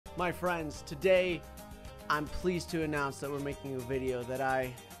My friends, today I'm pleased to announce that we're making a video that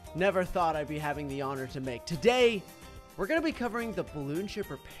I never thought I'd be having the honor to make. Today, we're going to be covering the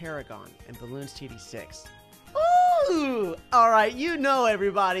Bloonchipper Paragon and Bloons TD 6. Ooh! Alright, you know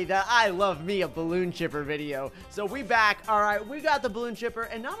everybody that I love me a Bloonchipper video. So we back. Alright, we got the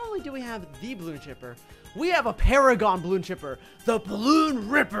Bloonchipper, and not only do we have the Bloonchipper, we have a Paragon Bloonchipper, the Bloon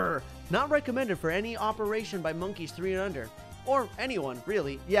Ripper. Not recommended for any operation by monkeys 3 and under. Or anyone,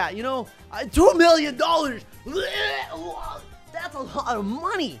 really. Yeah, you know, $2 million! That's a lot of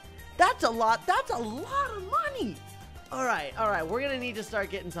money! That's a lot of money! Alright, we're gonna need to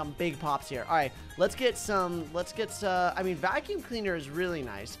start getting some big pops here. Alright, I mean, vacuum cleaner is really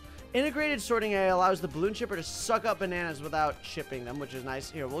nice. Integrated sorting area allows the Bloonchipper to suck up bananas without chipping them, which is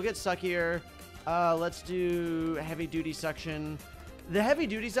nice. Here, we'll get suckier. Let's do heavy duty suction. The heavy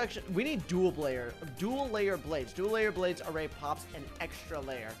duty suction, we need dual layer blades. Dual layer blades array pops an extra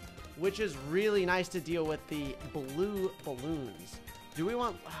layer, which is really nice to deal with the blue balloons. Do we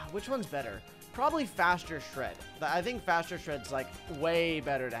want, which one's better? Probably faster shred. I think faster shred's like way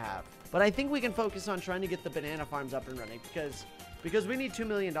better to have. But I think we can focus on trying to get the banana farms up and running because we need $2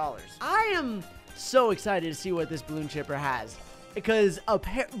 million. I am so excited to see what this Bloonchipper has. Because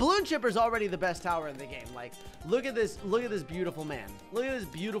Bloonchipper's already the best tower in the game. Like, look at this beautiful man. Look at this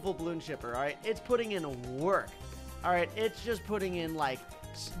beautiful Bloonchipper, alright? It's putting in work. Alright, it's just putting in like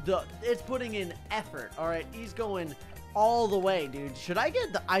it's putting in effort, alright? He's going all the way, dude. Should I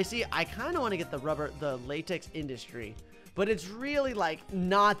get the I kind of want to get the latex industry, but it's really like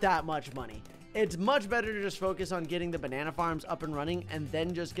not that much money. It's much better to just focus on getting the banana farms up and running and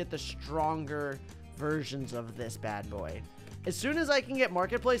then just get the stronger versions of this bad boy. As soon as I can get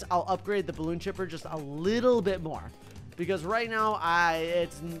marketplace, I'll upgrade the Bloonchipper just a little bit more, because right now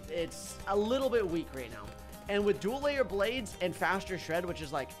it's a little bit weak right now. And with dual layer blades and faster shred, which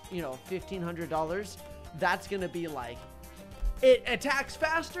is like, you know, $1,500, that's gonna be like, it attacks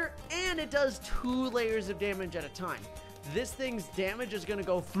faster and it does 2 layers of damage at a time. This thing's damage is gonna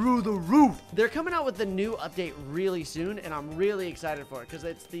go through the roof. They're coming out with the new update really soon, and I'm really excited for it because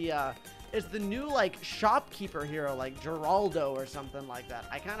it's the new like shopkeeper hero, like Geraldo or something like that.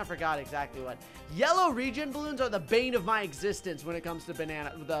 I kind of forgot exactly what. Yellow regen balloons are the bane of my existence when it comes to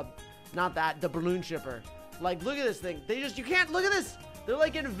the Bloonchipper. Like, look at this thing. You can't look at this. They're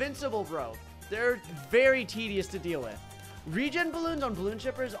like invincible, bro. They're very tedious to deal with. Regen balloons on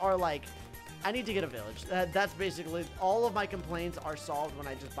Bloonchippers are like, I need to get a village. That's basically all of my complaints are solved when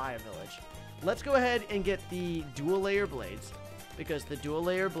I just buy a village. Let's go ahead and get the dual layer blades, because the dual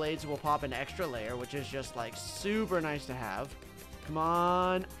layer blades will pop an extra layer, which is just like super nice to have. Come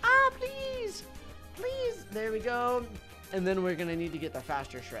on. Please. Please. There we go. And then we're going to need to get the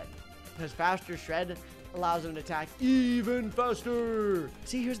faster shred, because faster shred allows them to attack even faster.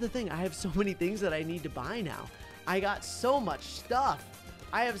 See, here's the thing. I have so many things that I need to buy now. I got so much stuff.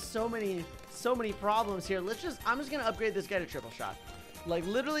 I have so many problems here. I'm just going to upgrade this guy to triple shot. Like,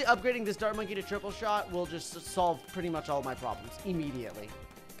 literally upgrading this dart monkey to triple shot will just solve pretty much all of my problems immediately.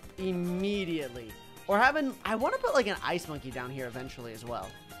 Or I want to put like an ice monkey down here eventually as well.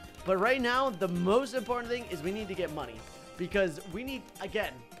 But right now, the most important thing is we need to get money, because we need,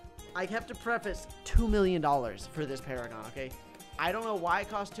 again, I have to preface $2 million for this Paragon, okay? I don't know why it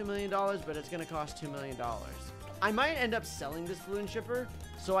costs $2 million, but it's going to cost $2 million. I might end up selling this Bloonchipper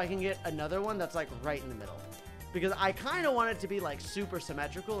so I can get another one that's like right in the middle, because I kind of want it to be like super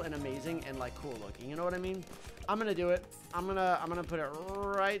symmetrical and amazing and like cool looking. You know what I mean? I'm gonna do it. I'm gonna put it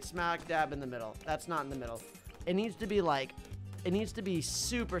right smack dab in the middle. That's not in the middle. It needs to be like, it needs to be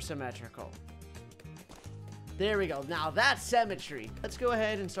super symmetrical. There we go. Now that's symmetry. Let's go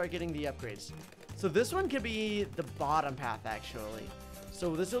ahead and start getting the upgrades. So this one could be the bottom path actually.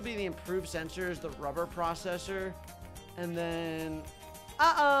 So this will be the improved sensors, the rubber processor, and then,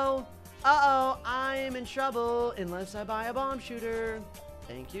 I am in trouble unless I buy a bomb shooter.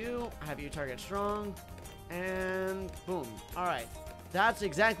 Thank you. Have you target strong, and boom. All right, that's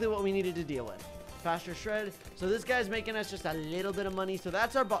exactly what we needed to deal with. Faster shred. So this guy's making us just a little bit of money. So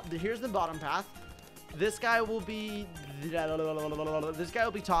that's our here's the bottom path. This guy will be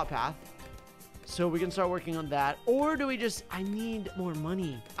top path. So we can start working on that. Or do we just, I need more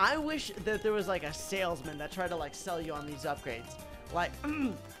money. I wish that there was like a salesman that tried to like sell you on these upgrades. Like,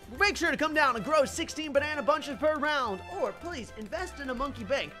 make sure to come down and grow 16 banana bunches per round. Or please invest in a monkey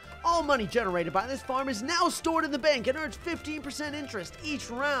bank. All money generated by this farm is now stored in the bank and earns 15% interest each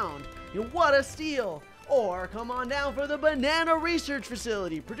round. You know, what a steal. Or come on down for the Banana Research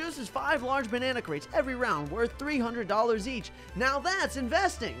Facility. Produces 5 large banana crates every round worth $300 each. Now that's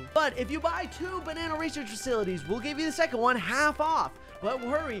investing. But if you buy 2 Banana Research Facilities, we'll give you the second one half off. But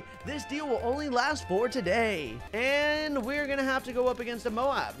hurry, this deal will only last for today. And we're gonna have to go up against a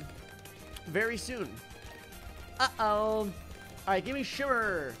Moab very soon. Uh-oh. All right, give me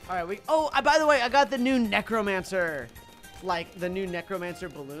Shimmer. All right, by the way, I got the new Necromancer. Like the new Necromancer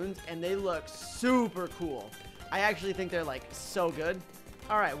balloons, and they look super cool. I actually think they're like so good.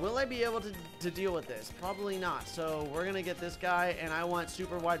 All right, will I be able to deal with this? Probably not. So we're gonna get this guy, and I want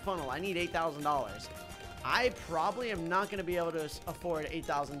super wide funnel. I need $8,000. I probably am not gonna be able to afford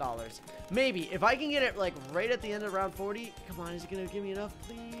 $8,000. Maybe if I can get it like right at the end of round 40. Come on, is it gonna give me enough?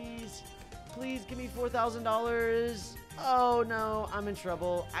 Please, please give me $4,000. Oh no, I'm in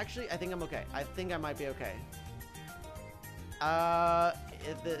trouble. Actually, I think I'm okay. I think I might be okay.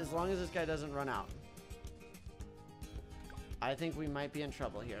 As long as this guy doesn't run out. I think we might be in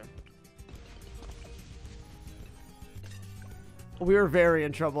trouble here. We were very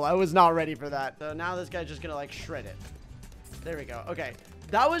in trouble. I was not ready for that. So now this guy's just gonna like shred it. There we go. Okay.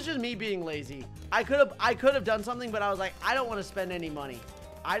 That was just me being lazy. I could have done something, but I was like, I don't want to spend any money.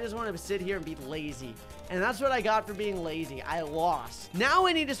 I just want to sit here and be lazy. And that's what I got for being lazy. I lost. Now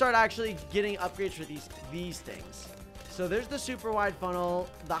I need to start actually getting upgrades for these things. So there's the super wide funnel.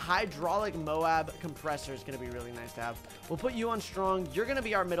 The hydraulic Moab compressor is going to be really nice to have. We'll put you on strong. You're going to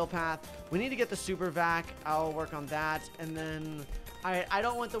be our middle path. We need to get the super vac. I'll work on that. And then I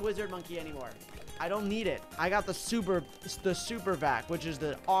don't want the wizard monkey anymore. I don't need it. I got the super vac, which is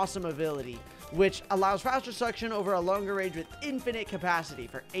the awesome ability, which allows faster suction over a longer range with infinite capacity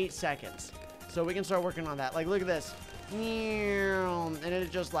for 8 seconds. So we can start working on that. Like, look at this. And it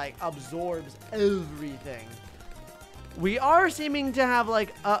just like absorbs everything. We are seeming to have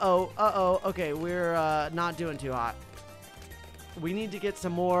like, okay, we're not doing too hot. We need to get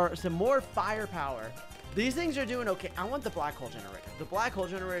some more firepower. These things are doing okay. I want the black hole generator. The black hole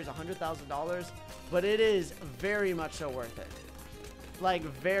generator is $100,000, but it is very much so worth it. Like,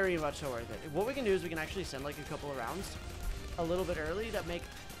 very much so worth it. What we can do is we can actually send like a couple of rounds a little bit early to make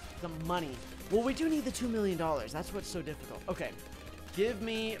some money. Well, we do need the $2 million. That's what's so difficult. Okay, give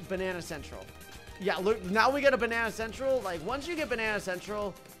me Banana Central. Yeah, look, now we get a Banana Central. Like, once you get Banana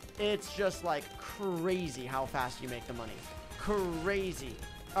Central, it's just like crazy how fast you make the money. Crazy.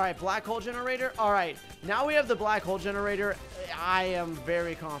 All right, black hole generator. All right, now we have the black hole generator. I am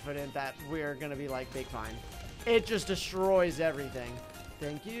very confident that we're gonna be like big fine. It just destroys everything.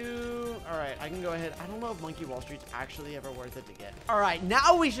 Thank you. All right, I can go ahead. I don't know if Monkey Wall Street's actually ever worth it to get. All right,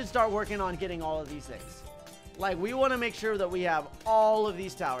 now we should start working on getting all of these things. Like, we want to make sure that we have all of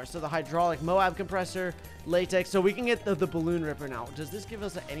these towers. So the hydraulic Moab compressor, latex, so we can get the balloon ripper now. Does this give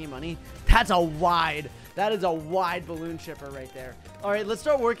us any money? That is a wide balloon chipper right there. All right, let's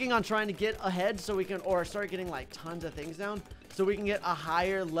start working on trying to get ahead so we can, or start getting like tons of things down so we can get a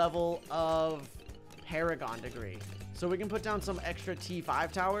higher level of Paragon degree. So we can put down some extra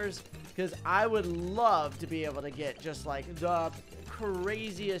T5 towers, because I would love to be able to get just like the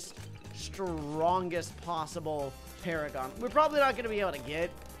craziest, strongest possible Paragon. We're probably not going to be able to get,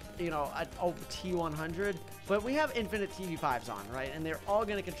 you know, a T100, but we have infinite TV5s on, right? And they're all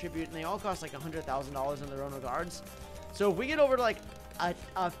going to contribute, and they all cost like $100,000 in their own regards. So if we get over to like a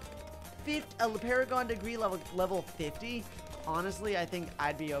Paragon degree level 50, honestly, I think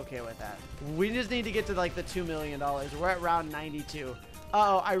I'd be okay with that. We just need to get to like the $2 million. We're at round 92.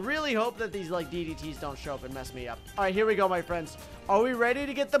 Uh-oh, I really hope that these like DDTs don't show up and mess me up. All right, here we go, my friends. Are we ready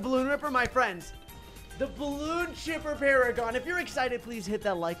to get the balloon ripper, my friends? The Bloonchipper Paragon. If you're excited, please hit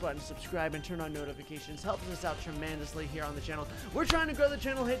that like button, subscribe, and turn on notifications. Helps us out tremendously here on the channel. We're trying to grow the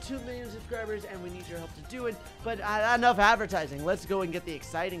channel, hit 2 million subscribers, and we need your help to do it. But enough advertising. Let's go and get the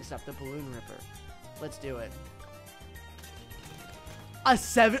exciting stuff, the balloon ripper. Let's do it. A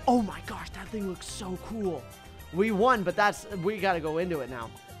 7. Oh my gosh, that thing looks so cool. We won, but we got to go into it now.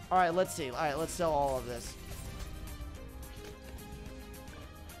 All right, let's see. All right, let's sell all of this.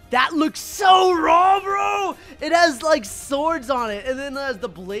 That looks so raw, bro. It has like swords on it, and then it has the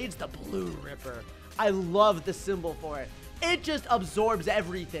blades, the Balloon Ripper. I love the symbol for it. It just absorbs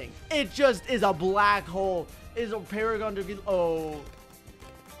everything. It just is a black hole. Is a Paragon to be, oh.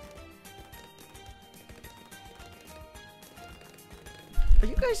 Are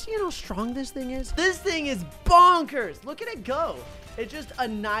you guys seeing how strong this thing is? This thing is bonkers. Look at it go. It just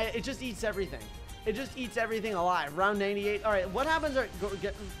it just eats everything. It just eats everything alive. Round 98. All right, what happens?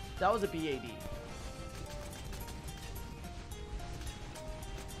 That was a BAD.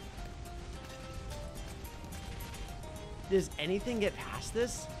 Does anything get past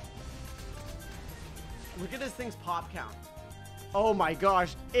this? Look at this thing's pop count. Oh my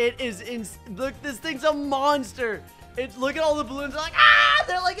gosh. It is look, this thing's a monster. Look at all the balloons. They're like, ah!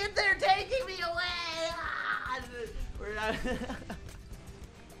 They're like, they're taking me away. Ah! We're not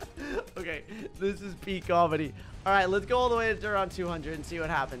okay, this is peak comedy. All right, let's go all the way to round 200 and see what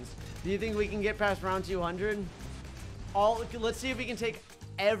happens. Do you think we can get past round 200? Let's see if we can take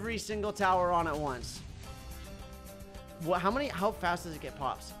every single tower on at once. How fast does it get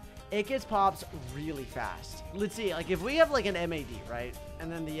pops? It gets pops really fast. Let's see, like if we have like an MAD, right?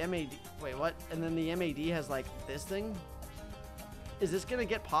 And then the MAD, wait, what? And then the MAD has like this thing. Is this gonna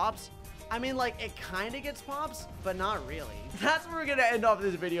get pops? I mean, like, it kind of gets pops, but not really. That's where we're going to end off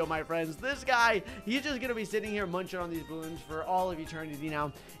this video, my friends. This guy, he's just going to be sitting here munching on these balloons for all of eternity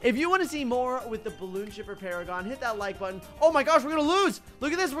now. If you want to see more with the Bloonchipper Paragon, hit that like button. Oh my gosh, we're going to lose.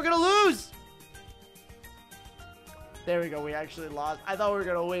 Look at this. We're going to lose. There we go. We actually lost. I thought we were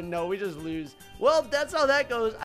going to win. No, we just lose. Well, that's how that goes.